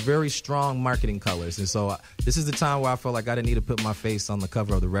yellow. Those are very strong marketing colors, and so this is the time where I felt like I didn't need to put my face on the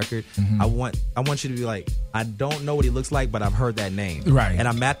cover of the record. I want you to be like, I don't know what he looks like, but I've heard that name, Right. And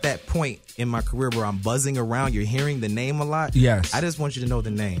I'm at that point in my career where I'm buzzing around. You're hearing the name a lot. Yes. I just want you to know the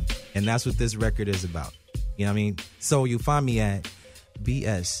name, and that's what this record is about. You know what I mean? So you find me at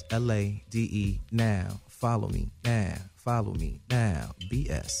BSLADE now. Follow me now. Follow me now.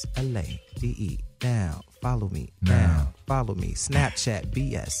 BSLADE now. Follow me now. Follow me. Snapchat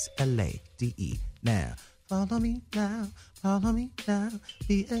BSLADE now. Follow me now. Follow me now.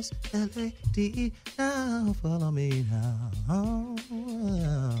 BSLADE now. Follow me now.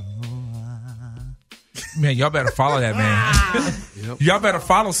 Man, y'all better follow that man. Y'all better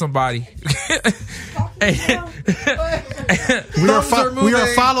follow somebody. We are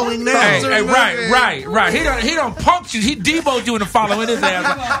following now. Hey, right. He don't punked you. He demoed you into following his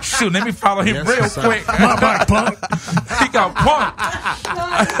ass. Like, shoot, let me follow him real quick. My back, punk. He got punked.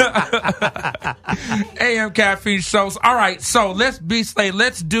 AM Caffeine Shows. All right, so let's be Slade.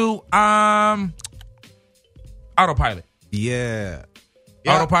 Let's do Autopilot. Yeah.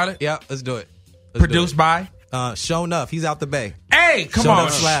 Autopilot? Yeah, let's do it. Produced by? Show Enough. He's out the Bay. Hey, come Show on.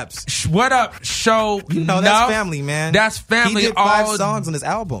 Enough slaps. What up, Show You know, Enough? that's family, man. That's family. He did 5 songs on his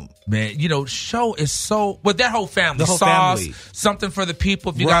album. Man, you know, Show is so... Well, that whole family. The whole Sauce, family. Something for the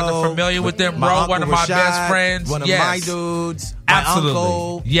people, if you guys are familiar with them. My Ro, Uncle one of my Rashad, best friends. One of Yes. my dudes. My Absolutely.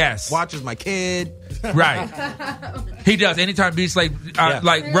 uncle. Yes. Watches my kid. Right. He does. Anytime B Slade,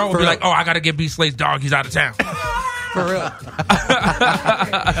 like, Ro will be like, I got to get B Slade's dog. He's out of town. For real.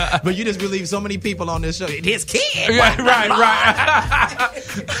 But you just relieve so many people on this show. His kid. Yeah, right.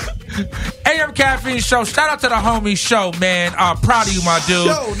 AM Caffeine Show. Shout out to the homie Show, man. Proud of you, my dude.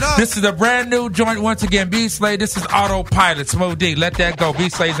 Show, no. This is a brand new joint once again. B Slade. This is Autopilot. Smooth D. Let that go. B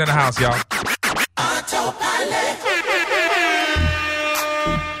Slade's in the house, y'all. Autopilot.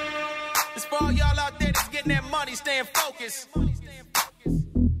 It's for all y'all out there that's getting that money, staying focused.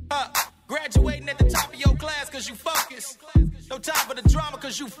 Graduating at the top of your class cause you focus. No time for the drama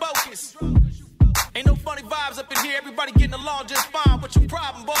cause you focus. Ain't no funny vibes up in here, everybody getting along just fine. What's your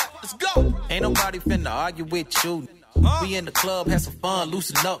problem, boy? Let's go. Ain't nobody finna argue with you. We in the club, have some fun,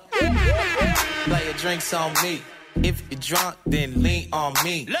 loosen up. Play your drinks on me. If you're drunk, then lean on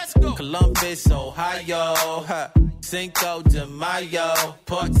me. Let's go. Columbus, Ohio, Cinco de Mayo,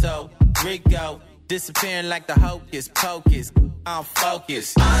 Puerto Rico. Disappearing like the hocus pocus. I'm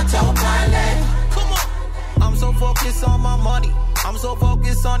focused. Autopilot. Come on. I'm so focused on my money. I'm so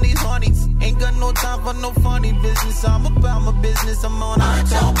focused on these honeys. Ain't got no time for no funny business. I'm about my business. I'm on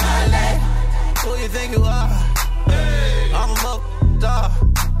autopilot. Who you think you are? Hey. I'm a dog.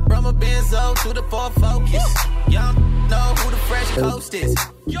 From a Benzo to the Ford Focus. Y'all know who the fresh coast is.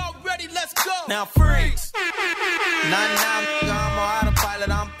 Y'all ready? Let's go. Now freeze. Now, I'm on autopilot.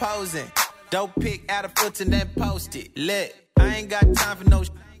 I'm posing. Dope pic out of foot and then post it. Lit. I ain't got time for no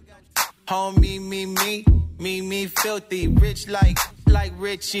homie, me, filthy. Rich like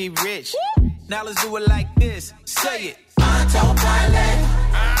Richie Rich. Now let's do it like this. Say it. Autopilot.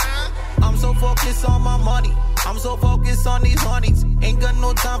 I'm so focused on my money. I'm so focused on these honeys. Ain't got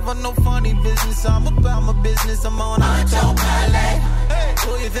no time for no funny business. I'm about my business. I'm on autopilot. Hey,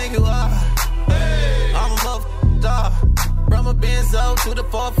 who you think you are? Hey, I'm a motherfucking dog. From a Benzo to the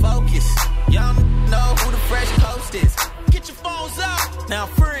Ford Focus. Y'all know who the fresh coast is. Get your phones out. Now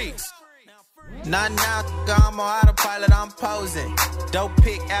freeze. Now, I'm on autopilot, I'm posing. Dope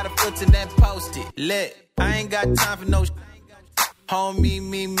pic out of foot and then post it. Lit. I ain't got time for no homie,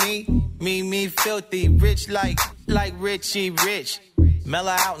 me, filthy. Rich like Richie Rich.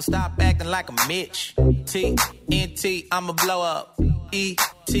 Mellow out and stop acting like a Mitch. TNT, I'ma blow up.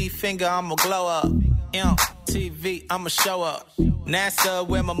 ET finger, I'ma glow up. MTV, I'ma show up. NASA,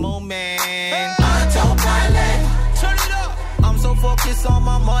 where my moon man. Autopilot, turn it up. I'm so focused on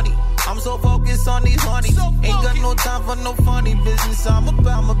my money. I'm so focused on these honeys. Ain't got no time for no funny business. I'm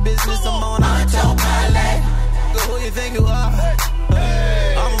about my business. I'm on autopilot. Who you think you are?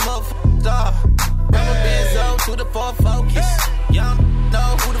 I'm a motherfucking star. From a Benzo to the Ford Focus. Y'all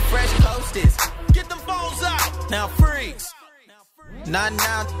know who the fresh coast is. Get them phones out. Now freeze. Not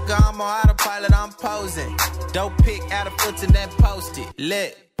now, I'm on autopilot, I'm posing. Dope pick out of foot and then post it.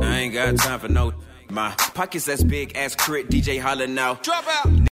 Lit. I ain't got time for no. My pockets as big as crit. DJ holler now. Drop out.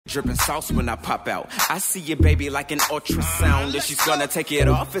 Dripping sauce when I pop out. I see your baby like an ultrasound. If she's gonna take it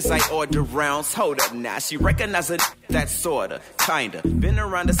off as I order rounds. Hold up now, she recognize it. That sorta, kinda. Been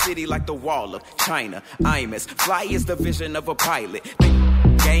around the city like the wall of China. I'm as fly as the vision of a pilot.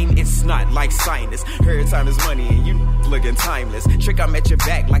 Game, it's not like sinus. Her time is money and you looking timeless. Trick, I'm at your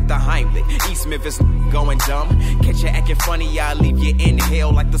back like the Heimlich. East Memphis going dumb. Catch you acting funny, I'll leave you in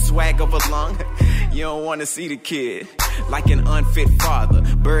hell like the swag of a lung. You don't wanna see the kid like an unfit father.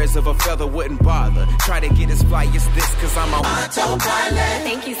 Birds of a feather wouldn't bother. Try to get as fly as this, cause I'm on autopilot.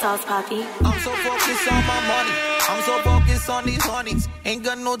 Thank you, Sauce Poppy. I'm so focused on my money. I'm so focused on these honeys. Ain't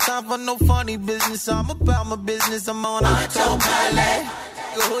got no time for no funny business. I'm about my business. I'm on autopilot.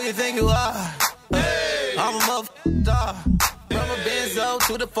 Who you think you are? I'm a motherfucking star. From a Benzo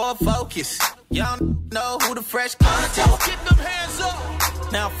to the Ford Focus. Y'all know who the fresh content. Get them hands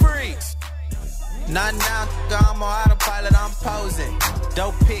up. Now freeze. Not now, I'm on autopilot, I'm posing.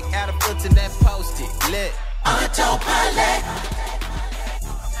 Dope pick out of foot and then post it. Lit. Autopilot.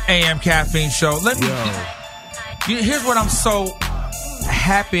 AM Caffeine Show. Here's what I'm so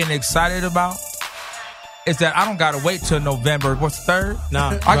happy and excited about. Is that I don't gotta wait till November. What's 3rd?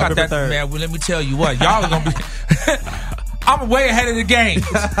 No, I got that 3rd. man. Well, let me tell you what, y'all are gonna be. I'm way ahead of the game.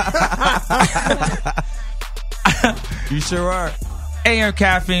 You sure are. AM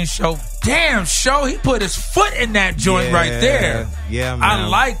Caffeine Show. Damn show, he put his foot in that joint right there. Yeah, man. I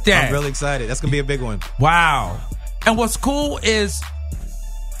like that. I'm really excited. That's gonna be a big one. Wow. And what's cool is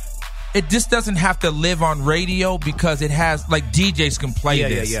it just doesn't have to live on radio because it has, like, DJs can play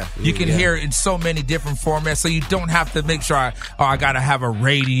this. You can hear it in so many different formats, so you don't have to make sure I got to have a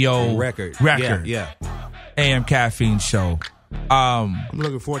radio record. Yeah. AM Caffeine Show. I'm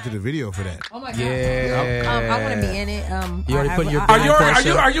looking forward to the video for that. Oh my god! Yeah, I want to be in it. You already put your. Are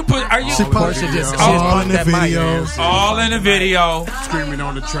you? She just all in the video. All in the video. Screaming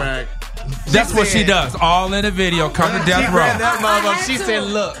on the track. That's what she does. All in the video. Come to Death Row. She said,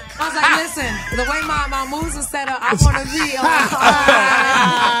 "Look." I was like, listen, the way my moves are set up, I want to be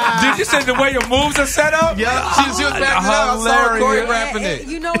Did you say the way your moves are set up? Yeah, she was backing up. I saw her choreographing it.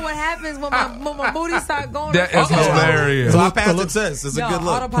 You know what happens when my booty start going? That is hilarious. So I passed the test. It's a good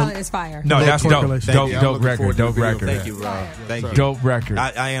look. Autopilot is fire. No, that's dope. Dope record. Thank you, Rob. Thank you. Dope record.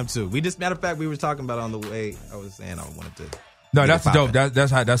 I am too. Matter of fact, we were talking about on the way. I was saying I wanted to. No, that's dope.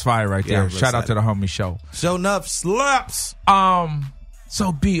 That's fire right there. Shout out to the homie show. Show enough slaps.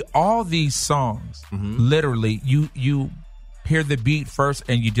 So B, all these songs, literally, you hear the beat first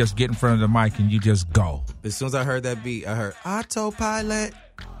and you just get in front of the mic and you just go. As soon as I heard that beat, I heard autopilot.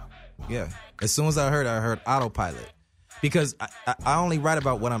 Yeah. As soon as I heard autopilot. Because I only write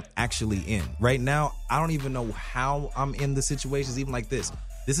about what I'm actually in. Right now, I don't even know how I'm in the situations, even like this.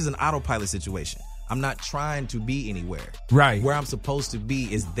 This is an autopilot situation. I'm not trying to be anywhere. Right. Where I'm supposed to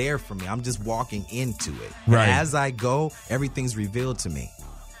be is there for me. I'm just walking into it. Right. And as I go, everything's revealed to me.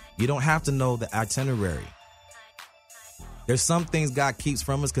 You don't have to know the itinerary. There's some things God keeps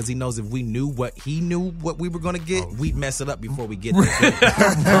from us because he knows if we knew what we were going to get, we'd mess it up before we get there.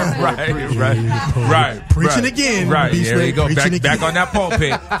 Right. Preaching again. Right. There you go. Back on that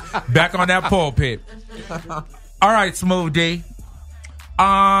pulpit. Back on that pulpit. All right, Smooth D.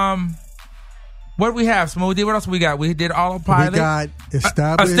 What do we have, Smooth D? What else we got? We did Autopilot. We got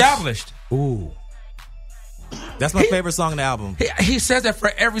Established. Ooh. That's my favorite song on the album. He says that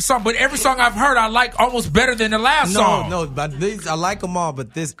for every song, but every song I've heard I like almost better than the last song. No, but I like them all,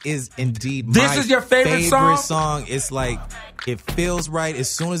 but this is indeed this is your favorite song? It's like, it feels right. As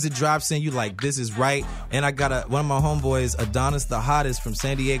soon as it drops in, you like, this is right. And I got one of my homeboys, Adonis the Hottest from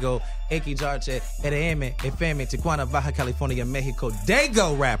San Diego, XRH, RM, FM, Tijuana, Baja California, Mexico,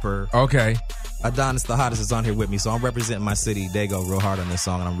 Dago rapper. Okay. Adonis the Hottest is on here with me, so I'm representing my city, Dago, real hard on this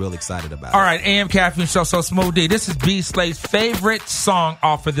song, and I'm real excited about it. All right, AM Caffeine Show, so Smooth D. This is B Slade's favorite song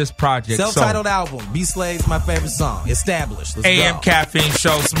off of this project. Self-titled album, B Slade's my favorite song. Established. Let's AM go. Caffeine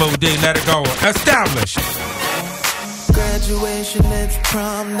Show, Smooth D. Let it go. Established. graduation, it's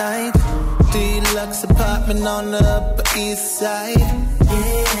prom night. Deluxe apartment on the Upper East Side.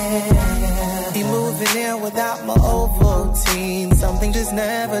 Yeah, he moving in without my Ovaltine. Something just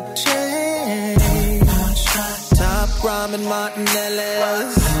never changed. Top ramen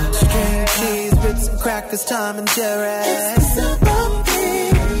martinellis, string cheese, bits and crackers, Tom and Jerry.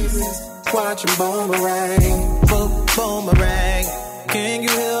 Watching boomerang, boomerang. Can you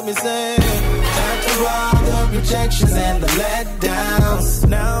help me sing? After all the rejections and the letdowns,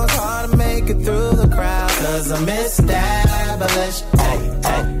 now it's hard to make it through the crowd. Cause I'm established.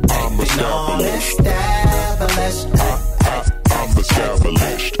 I'm established. I'm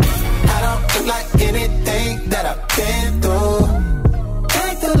established. I don't look like anything that I've been through.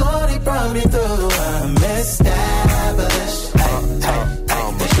 Thank the Lord he brought me through. I'm established.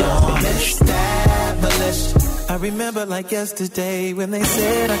 I'm established. I remember like yesterday when they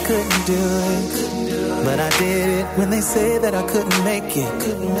said I couldn't do it, but I did it. When they said that I couldn't make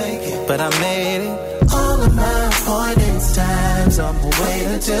it, but I made it. All of my appointments times, I'ma wait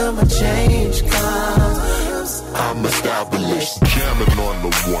until my change comes. I'm established. Jamming on the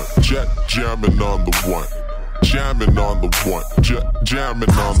one, jamming on the one, jamming on the one, jamming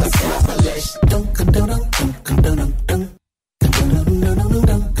on the one.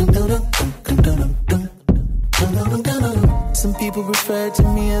 Some people refer to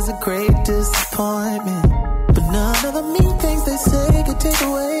me as a great disappointment, but none of the mean things they say could take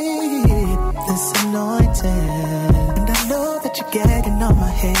away this anointing. And I know that you're gagging on my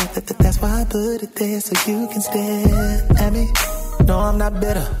head, that's why I put it there so you can stare at me. No, I'm not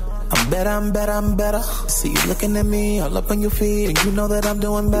bitter. I'm better. See you looking at me all up on your feet, and you know that I'm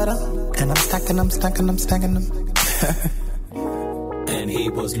doing better. And I'm stacking them. And he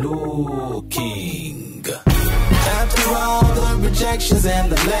was looking. After all the rejections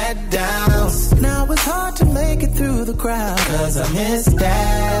and the letdowns, now it's hard to make it through the crowd. Cause I'm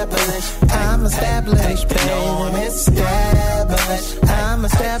established, baby. I'm established,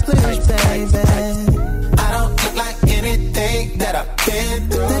 baby. I don't look like anything that I've been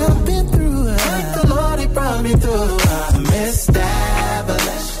through. Thank the Lord he brought me through. I'm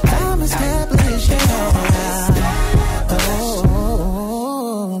established,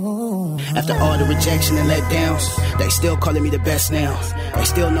 After all the rejection and letdowns, they still calling me the best now. They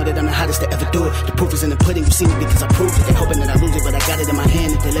still know that I'm the hottest to ever do it. The proof is in the pudding, you see me because I proved it. They hoping that I lose it, but I got it in my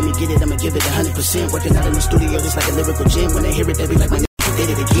hand. If they let me get it, I'ma give it 100%. Working out in the studio, just like a lyrical gym. When they hear it, they be like, my did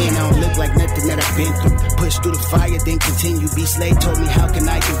it again. I don't look like nothing that I've been through. Push through the fire, then continue. Slade told me, how can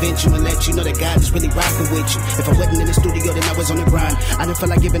I convince you and let you know that God is really rocking with you? If I wasn't in the studio, then I was on the grind. I done feel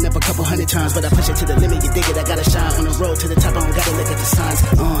like giving up a couple hundred times, but I push it to the limit. You dig it, I gotta shine on the road to the top. I don't gotta look at the signs.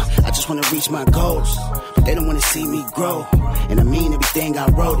 I just wanna reach my goals, but they don't wanna see me grow. And I mean everything I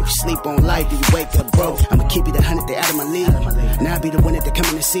wrote. If you sleep on life, then you wake up broke. I'ma keep you the 100 they out of my league. Now I be the one that they're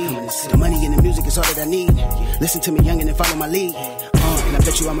coming to see. The money and the music is all that I need. Listen to me, youngin', and follow my lead. And I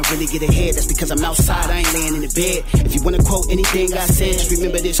bet you I'ma really get ahead. That's because I'm outside, I ain't laying in the bed. If you wanna quote anything I said, just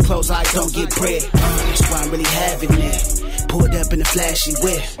remember this: close eyes don't get bread. That's why I'm really having it. Pulled up in a flashy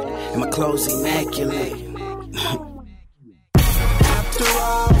whip, and my clothes immaculate.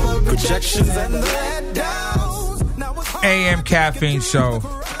 Projections and letdowns. AM Caffeine Show,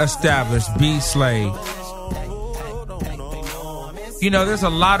 established, B. Slade. You know, there's a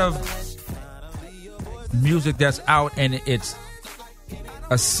lot of music that's out and it's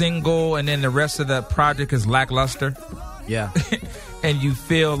a single and then the rest of the project is lackluster. Yeah. And you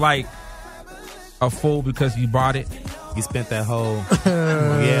feel like a fool because you bought it. You spent that whole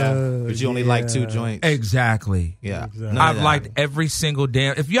but you only like 2 joints. Exactly. Yeah. Exactly. I've liked every single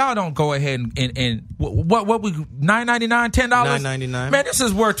damn. If y'all don't go ahead and what we $9.99, $10? $9.99. Man, this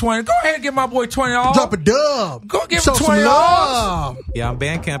is worth $20. Go ahead and give my boy $20. Drop a dub. Go give him $20. Yeah, on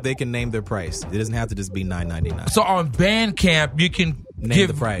Bandcamp they can name their price. It doesn't have to just be $9.99. So on Bandcamp you can name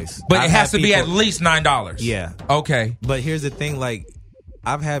the price, but it has to be at least $9. Yeah. Okay. But here's the thing, like,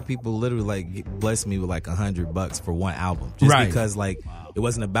 I've had people literally like bless me with like $100 for one album, just because like it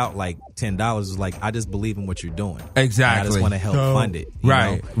wasn't about like $10. It was like, I just believe in what you're doing. Exactly. And I just want to help fund it. You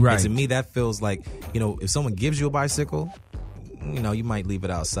know? Right. And to me, that feels like, you know, if someone gives you a bicycle, you know, you might leave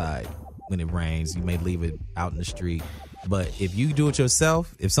it outside when it rains. You may leave it out in the street. But if you do it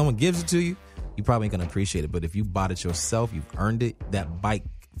yourself, if someone gives it to you, you probably ain't gonna appreciate it. But if you bought it yourself, you've earned it. That bike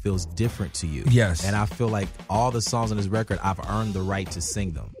feels different to you. Yes. And I feel like all the songs on this record, I've earned the right to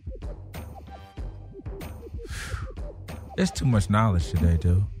sing them. There's too much knowledge today,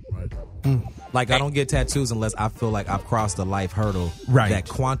 dude. Right. Like, I don't get tattoos unless I feel like I've crossed a life hurdle that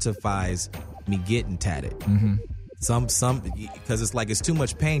quantifies me getting tatted. Mm-hmm. Some because it's like it's too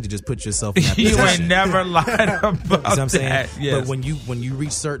much pain to just put yourself in that You position. ain't never lied about You know what I'm saying? that. Yes. But when you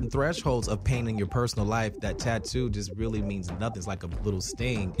reach certain thresholds of pain in your personal life, that tattoo just really means nothing. It's like a little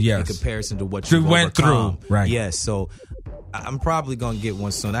sting in comparison to what you went overcome. through. Right. Yes. So I'm probably gonna get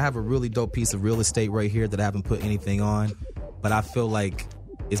one soon. I have a really dope piece of real estate right here that I haven't put anything on, but I feel like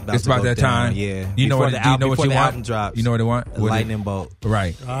it's about that down. time. Yeah. You know what? The do you know what before you the want? album drops. You know what they want? A lightning bolt.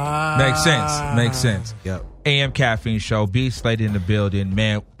 Right. Makes sense. Yep. AM Caffeine Show. B Slade in the building.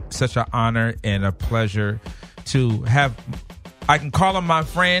 Man, such an honor and a pleasure to have. I can call him my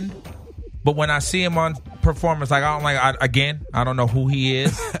friend, but when I see him on performance, like I don't know who he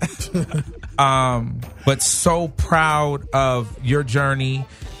is. But so proud of your journey.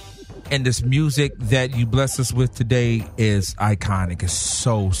 And this music that you blessed us with today is iconic. It's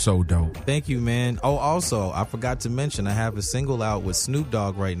so dope. Thank you, man. Oh, also, I forgot to mention, I have a single out with Snoop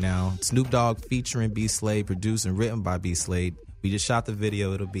Dogg right now. Snoop Dogg featuring B Slade, produced and written by B Slade. We just shot the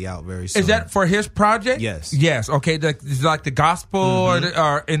video. It'll be out very soon. Is that for his project? Yes. Yes. Okay. Is it like the gospel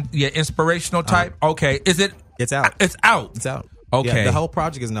or inspirational type? Okay. Is it? It's out. It's out. It's out. Okay. Yeah, the whole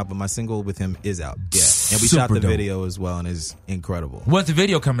project isn't out, but my single with him is out. Yeah. And we shot the video as well, and it's incredible. When's the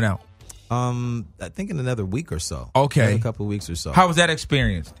video coming out? I think in another week or so. Okay. Another couple of weeks or so. How was that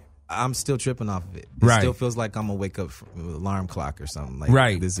experience? I'm still tripping off of it. Right. It still feels like I'm gonna wake up from an alarm clock or something. Like,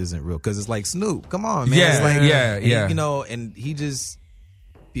 right. This isn't real. Because it's like, Snoop, come on, man. Yeah, it's like, yeah. You know, and he just,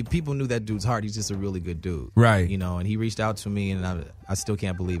 people knew that dude's heart. He's just a really good dude. Right. You know, and he reached out to me, and I still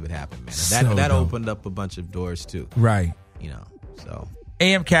can't believe it happened, man. So That dope. opened up a bunch of doors, too. Right. You know, so.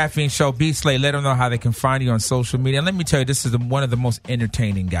 AM Caffeine Show, B Slade. Let them know how they can find you on social media. And let me tell you, this is one of the most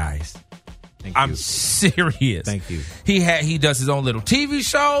entertaining guys. I'm serious. Thank you. He does his own little TV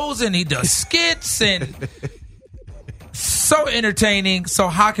shows and he does skits and so entertaining. So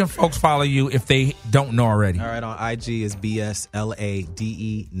how can folks follow you if they don't know already? All right, on IG is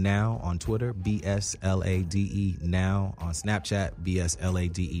BSLADE now. On Twitter, BSLADE now. On Snapchat,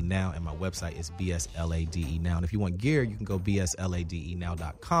 BSLADE now. And my website is BSLADE now. And if you want gear, you can go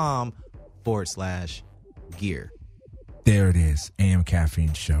BSLADEnow.com/gear. There it is. AM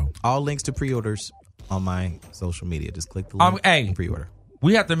Caffeine Show. All links to pre-orders on my social media. Just click the link and pre-order.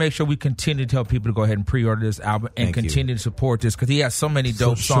 We have to make sure we continue to tell people to go ahead and pre-order this album and continue to support this because he has so many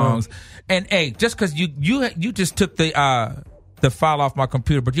dope songs. And just because you just took the file off my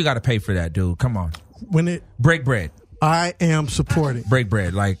computer, but you got to pay for that, dude. Come on. Break bread. I am supporting. Break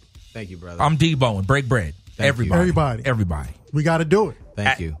bread. Like, thank you, brother. I'm Deboing. Break bread. Everybody. We got to do it.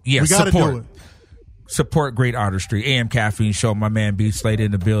 Thank you. Yeah, we got to do it. Support great artistry. AM Caffeine Show. My man B Slade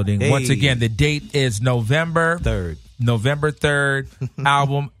in the building. Hey. Once again, the date is November 3rd. November 3rd.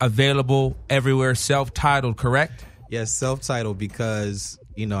 Album available everywhere. Self-titled, correct? Yes, self-titled because,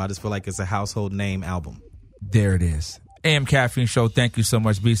 I just feel like it's a household name album. There it is. AM Caffeine Show. Thank you so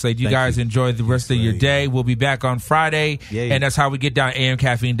much, B Slade. You guys enjoy the rest of your day. We'll be back on Friday. And that's how we get down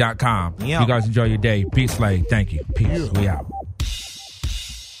amcaffeine.com. You guys enjoy your day. B Slade. Thank you. Peace. We out.